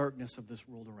sin and darkness of this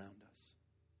world around us.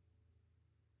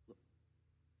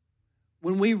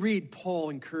 When we read Paul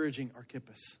encouraging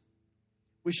Archippus,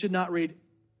 we should not read,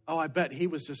 oh, I bet he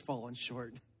was just falling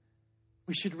short.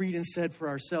 We should read instead for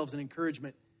ourselves an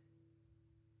encouragement.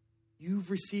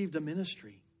 You've received a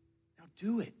ministry. Now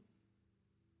do it.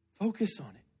 Focus on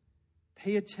it.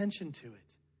 Pay attention to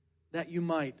it, that you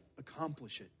might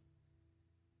accomplish it.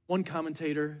 One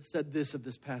commentator said this of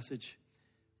this passage: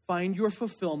 find your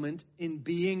fulfillment in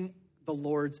being the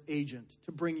Lord's agent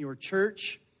to bring your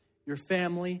church, your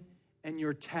family, and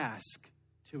your task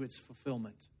to its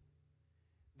fulfillment.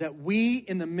 That we,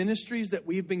 in the ministries that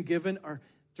we've been given, are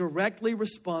directly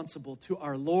responsible to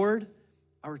our Lord,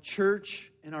 our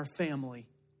church, and our family.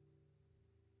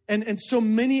 And so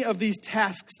many of these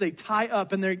tasks, they tie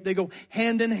up and they go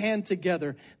hand in hand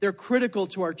together. They're critical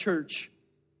to our church.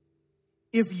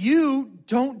 If you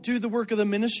don't do the work of the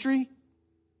ministry,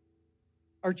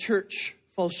 our church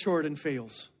falls short and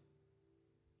fails.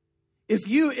 If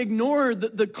you ignore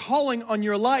the calling on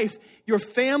your life, your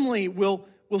family will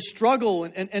struggle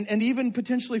and even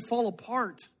potentially fall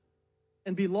apart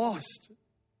and be lost.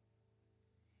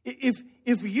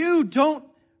 If you don't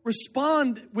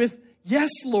respond with, yes,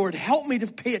 Lord, help me to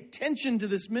pay attention to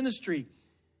this ministry,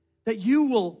 that you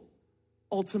will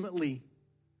ultimately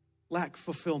lack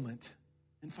fulfillment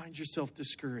and find yourself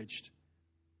discouraged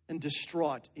and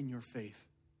distraught in your faith.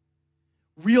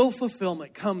 Real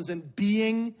fulfillment comes in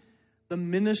being the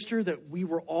minister that we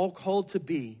were all called to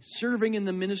be, serving in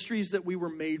the ministries that we were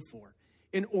made for,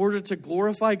 in order to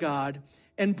glorify God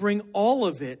and bring all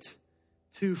of it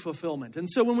to fulfillment. And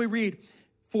so when we read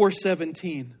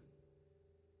 4:17,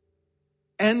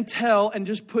 and tell, and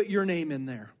just put your name in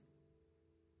there.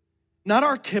 Not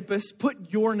Archippus,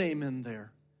 put your name in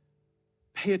there.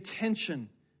 Pay attention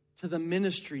to the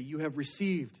ministry you have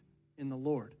received in the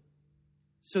Lord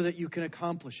so that you can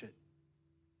accomplish it.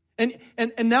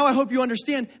 And now I hope you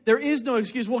understand there is no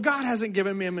excuse. Well, God hasn't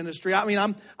given me a ministry. I mean,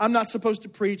 I'm not supposed to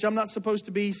preach. I'm not supposed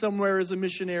to be somewhere as a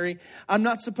missionary. I'm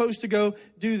not supposed to go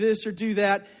do this or do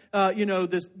that.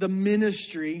 The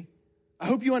ministry. I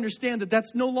hope you understand that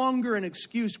that's no longer an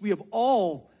excuse. We have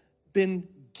all been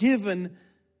given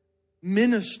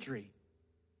ministry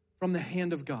from the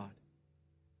hand of God.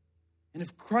 And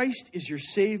if Christ is your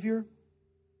Savior,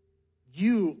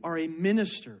 you are a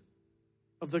minister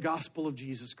of the gospel of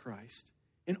Jesus Christ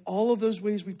in all of those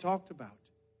ways we've talked about.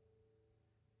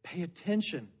 Pay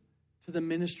attention to the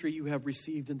ministry you have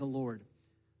received in the Lord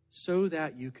so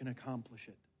that you can accomplish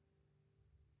it.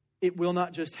 It will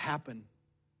not just happen.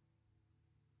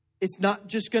 It's not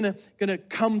just going to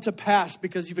come to pass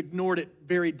because you've ignored it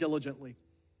very diligently.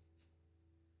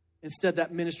 Instead,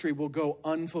 that ministry will go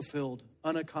unfulfilled,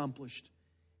 unaccomplished.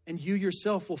 And you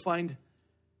yourself will find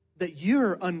that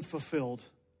you're unfulfilled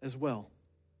as well.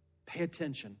 Pay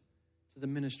attention to the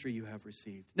ministry you have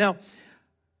received. Now,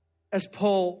 as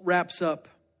Paul wraps up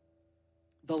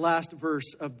the last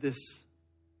verse of this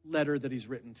letter that he's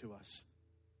written to us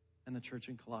and the church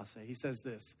in Colossae, he says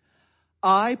this: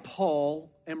 I,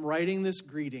 Paul, am writing this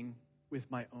greeting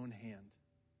with my own hand.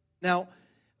 Now,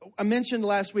 I mentioned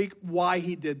last week why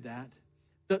he did that.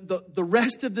 The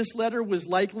rest of this letter was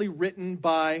likely written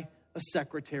by a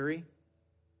secretary.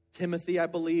 Timothy, I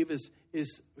believe,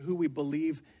 is who we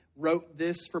believe wrote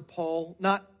this for Paul.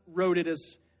 Not wrote it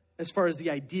as far as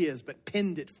the ideas, but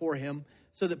penned it for him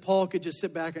so that Paul could just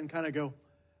sit back and kind of go,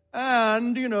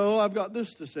 and, I've got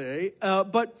this to say.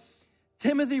 But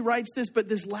Timothy writes this, but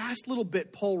this last little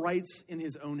bit Paul writes in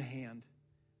his own hand.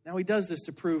 Now he does this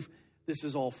to prove this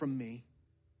is all from me.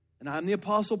 And I'm the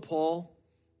Apostle Paul.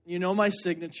 You know my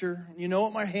signature. You know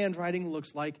what my handwriting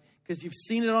looks like because you've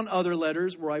seen it on other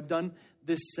letters where I've done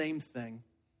this same thing.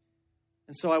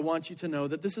 And so I want you to know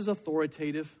that this is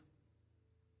authoritative.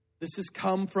 This has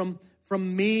come from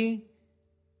me.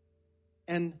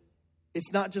 And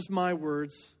it's not just my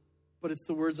words, but it's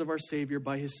the words of our Savior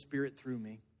by His Spirit through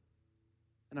me.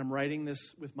 And I'm writing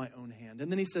this with my own hand.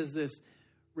 And then he says this: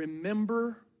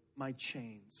 remember my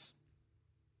chains.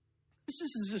 This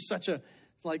is just such a,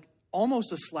 like,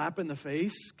 almost a slap in the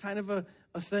face kind of a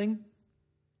thing.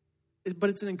 But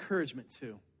it's an encouragement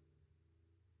too.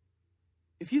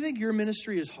 If you think your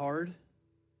ministry is hard,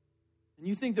 and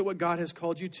you think that what God has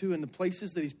called you to and the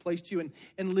places that He's placed you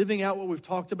and living out what we've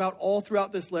talked about all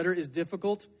throughout this letter is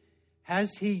difficult,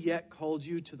 has He yet called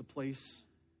you to the place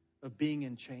of being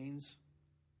in chains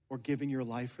or giving your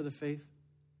life for the faith?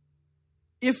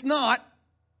 If not,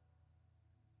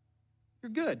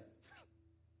 you're good.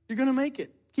 You're going to make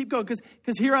it. Keep going.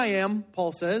 Because here I am,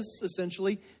 Paul says,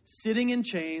 essentially, sitting in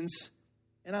chains,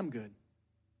 and I'm good.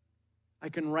 I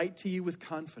can write to you with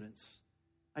confidence.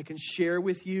 I can share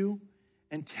with you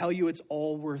and tell you it's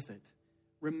all worth it.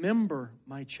 Remember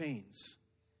my chains.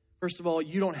 First of all,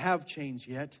 you don't have chains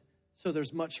yet, so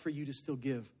there's much for you to still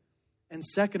give. And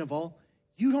second of all,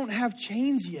 you don't have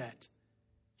chains yet.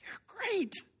 You're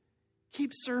great.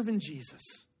 Keep serving Jesus.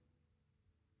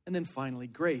 And then finally,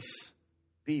 grace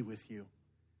be with you.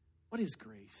 What is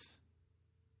grace?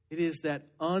 It is that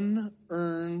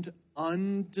unearned,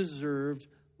 undeserved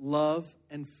love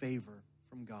and favor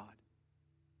from God.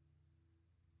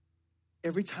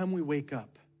 Every time we wake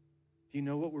up, do you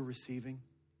know what we're receiving?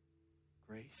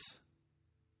 Grace.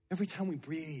 Every time we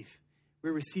breathe,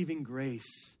 we're receiving grace.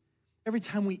 Every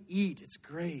time we eat, it's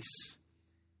grace.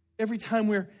 Every time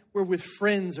we're with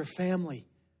friends or family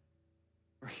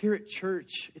or here at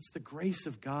church, it's the grace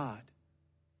of God.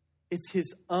 It's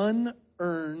His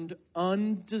unearned,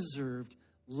 undeserved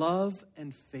love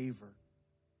and favor.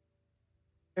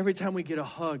 Every time we get a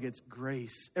hug, it's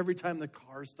grace. Every time the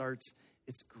car starts,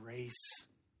 it's grace.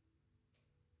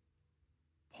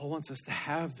 Paul wants us to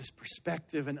have this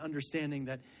perspective and understanding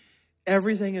that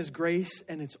everything is grace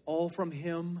and it's all from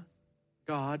Him,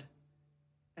 God,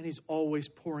 and He's always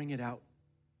pouring it out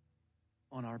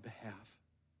on our behalf.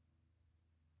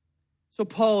 So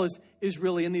Paul is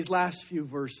really in these last few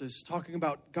verses talking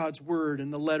about God's word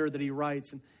and the letter that he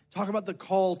writes and talking about the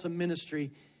call to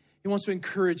ministry. He wants to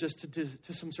encourage us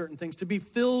to some certain things, to be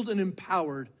filled and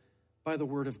empowered by the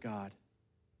word of God.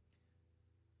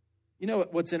 You know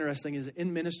what's interesting is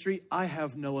in ministry, I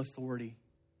have no authority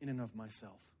in and of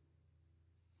myself.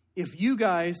 If you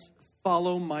guys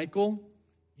follow Michael,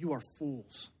 you are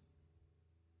fools.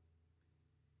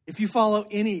 If you follow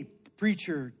any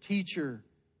preacher, teacher,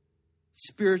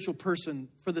 spiritual person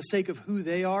for the sake of who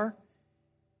they are,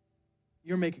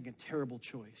 you're making a terrible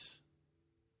choice.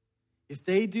 If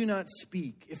they do not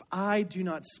speak, if I do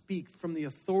not speak from the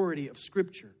authority of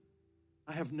Scripture,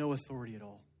 I have no authority at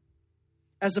all.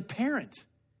 As a parent,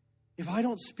 if I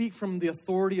don't speak from the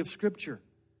authority of Scripture,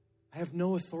 I have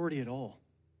no authority at all.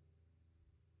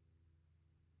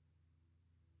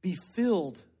 Be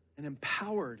filled and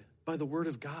empowered by the Word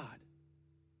of God.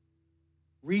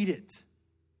 Read it,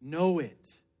 know it,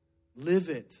 live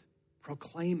it,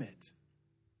 proclaim it.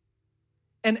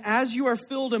 And as you are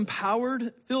filled and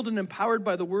empowered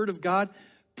by the Word of God,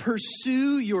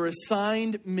 pursue your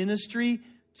assigned ministry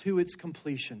to its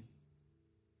completion.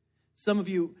 Some of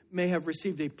you may have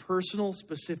received a personal,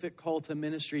 specific call to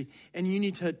ministry, and you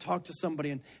need to talk to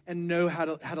somebody and know how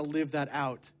to live that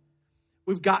out.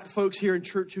 We've got folks here in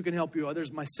church who can help you.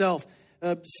 Others, myself,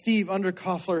 Steve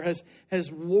Underkoffler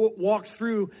has walked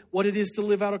through what it is to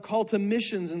live out a call to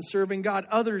missions and serving God.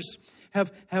 Others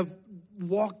have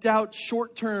walked out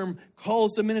short-term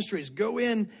calls to ministries. Go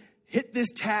in, hit this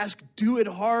task, do it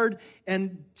hard,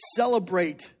 and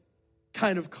celebrate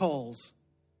kind of calls.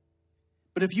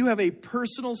 But if you have a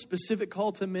personal, specific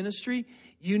call to ministry,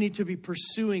 you need to be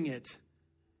pursuing it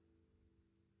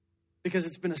because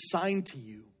it's been assigned to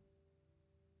you.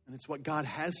 And it's what God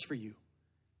has for you.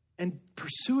 And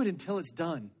pursue it until it's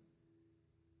done,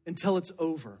 until it's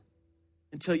over,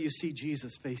 until you see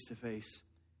Jesus face to face.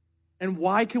 And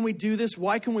why can we do this?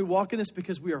 Why can we walk in this?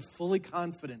 Because we are fully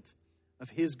confident of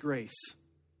His grace.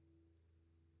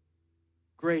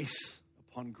 Grace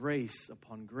upon grace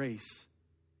upon grace.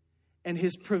 And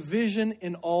His provision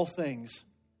in all things.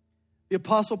 The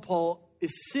Apostle Paul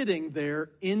is sitting there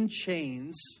in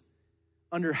chains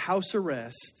under house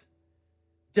arrest,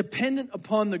 dependent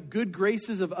upon the good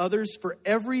graces of others for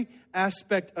every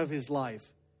aspect of his life.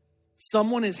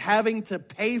 Someone is having to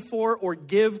pay for or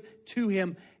give to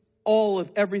him all of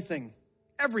everything.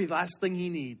 Every last thing he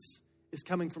needs is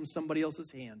coming from somebody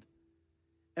else's hand.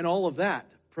 And all of that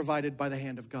provided by the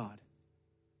hand of God.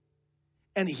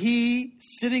 And he,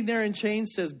 sitting there in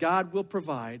chains, says God will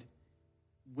provide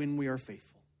when we are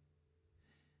faithful.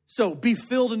 So be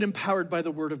filled and empowered by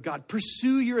the word of God.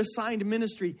 Pursue your assigned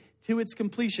ministry to its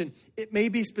completion. It may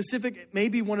be specific. It may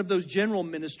be one of those general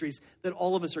ministries that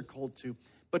all of us are called to.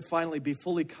 But finally, be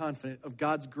fully confident of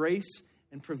God's grace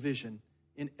and provision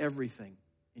in everything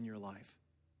in your life.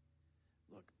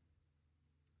 Look,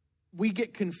 we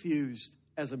get confused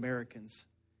as Americans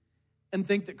and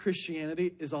think that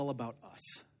Christianity is all about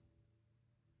us.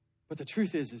 But the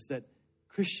truth is that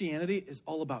Christianity is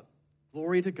all about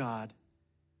glory to God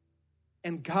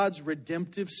and God's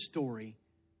redemptive story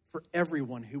for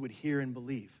everyone who would hear and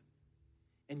believe.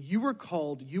 And you were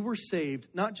called, you were saved,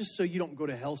 not just so you don't go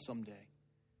to hell someday,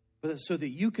 but so that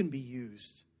you can be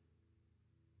used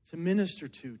to minister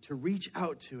to reach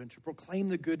out to, and to proclaim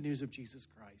the good news of Jesus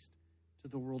Christ to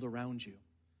the world around you.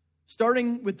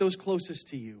 Starting with those closest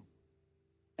to you.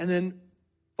 And then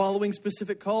following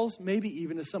specific calls, maybe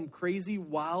even to some crazy,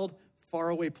 wild,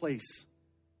 faraway place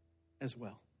as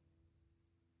well.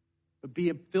 But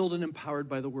be filled and empowered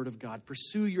by the word of God.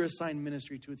 Pursue your assigned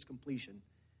ministry to its completion.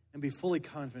 And be fully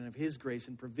confident of His grace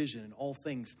and provision in all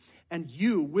things. And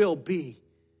you will be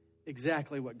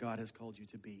exactly what God has called you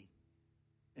to be.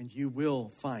 And you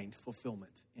will find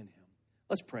fulfillment in Him.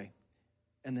 Let's pray.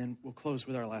 And then we'll close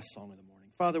with our last song of the morning.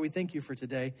 Father, we thank you for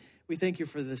today. We thank you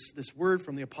for this word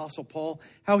from the Apostle Paul,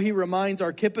 how he reminds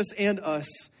Archippus and us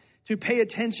to pay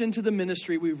attention to the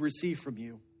ministry we've received from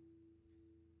you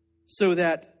so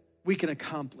that we can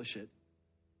accomplish it.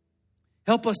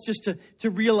 Help us just to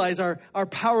realize our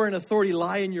power and authority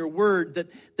lie in your word,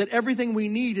 that everything we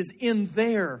need is in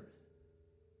there.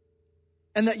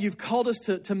 And that you've called us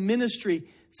to ministry,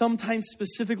 sometimes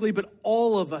specifically, but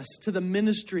all of us to the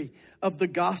ministry of the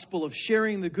gospel, of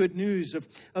sharing the good news,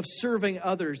 of serving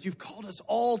others. You've called us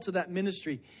all to that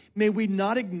ministry. May we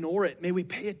not ignore it. May we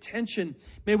pay attention.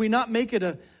 May we not make it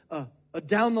a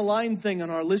down the line thing on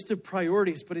our list of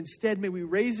priorities, but instead may we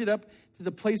raise it up to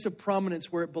the place of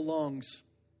prominence where it belongs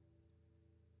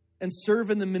and serve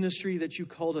in the ministry that you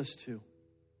called us to,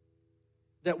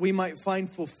 that we might find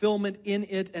fulfillment in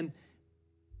it and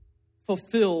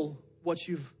fulfill what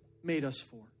you've made us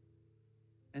for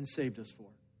and saved us for.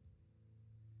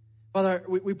 Father,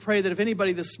 we pray that if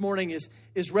anybody this morning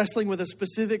is wrestling with a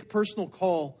specific personal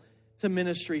call to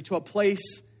ministry, to a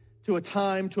place, to a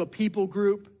time, to a people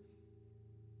group,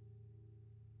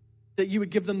 that you would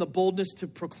give them the boldness to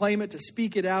proclaim it, to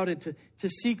speak it out, and to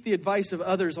seek the advice of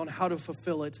others on how to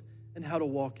fulfill it and how to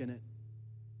walk in it.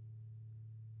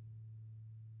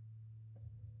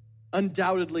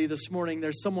 Undoubtedly, this morning,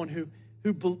 there's someone who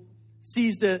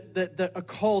sees a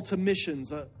call to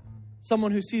missions,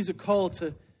 someone who sees a call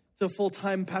to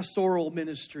full-time pastoral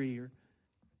ministry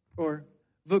or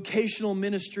vocational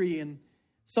ministry in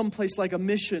some place like a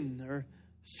mission or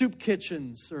soup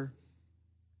kitchens or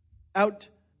out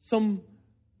some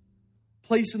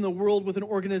place in the world with an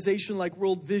organization like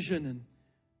World Vision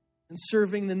and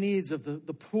serving the needs of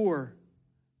the poor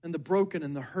and the broken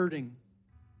and the hurting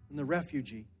and the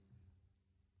refugee.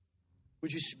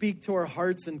 Would you speak to our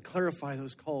hearts and clarify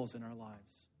those calls in our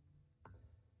lives?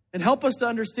 And help us to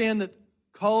understand that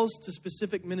calls to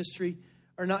specific ministry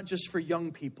are not just for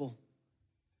young people,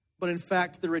 but in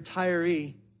fact, the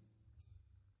retiree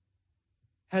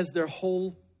has their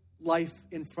whole life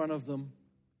in front of them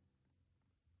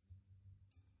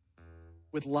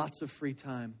with lots of free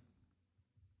time.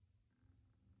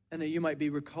 And that you might be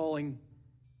recalling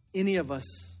any of us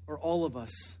or all of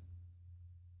us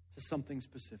to something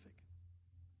specific.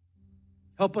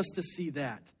 Help us to see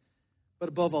that. But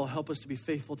above all, help us to be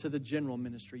faithful to the general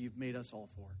ministry you've made us all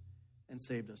for and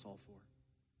saved us all for.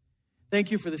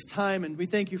 Thank you for this time, and we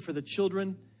thank you for the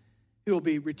children who will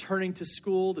be returning to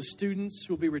school, the students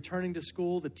who will be returning to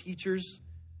school, the teachers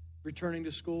returning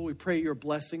to school. We pray your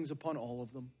blessings upon all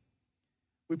of them.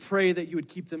 We pray that you would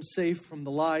keep them safe from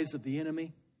the lies of the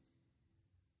enemy,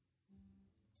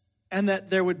 and that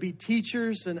there would be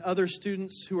teachers and other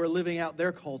students who are living out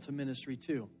their call to ministry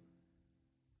too.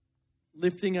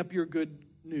 Lifting up your good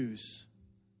news,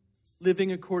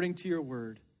 living according to your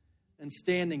word, and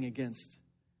standing against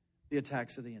the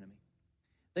attacks of the enemy.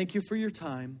 Thank you for your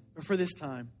time, or for this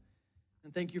time,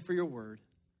 and thank you for your word.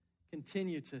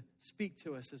 Continue to speak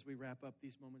to us as we wrap up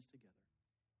these moments together.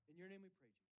 In your name we pray.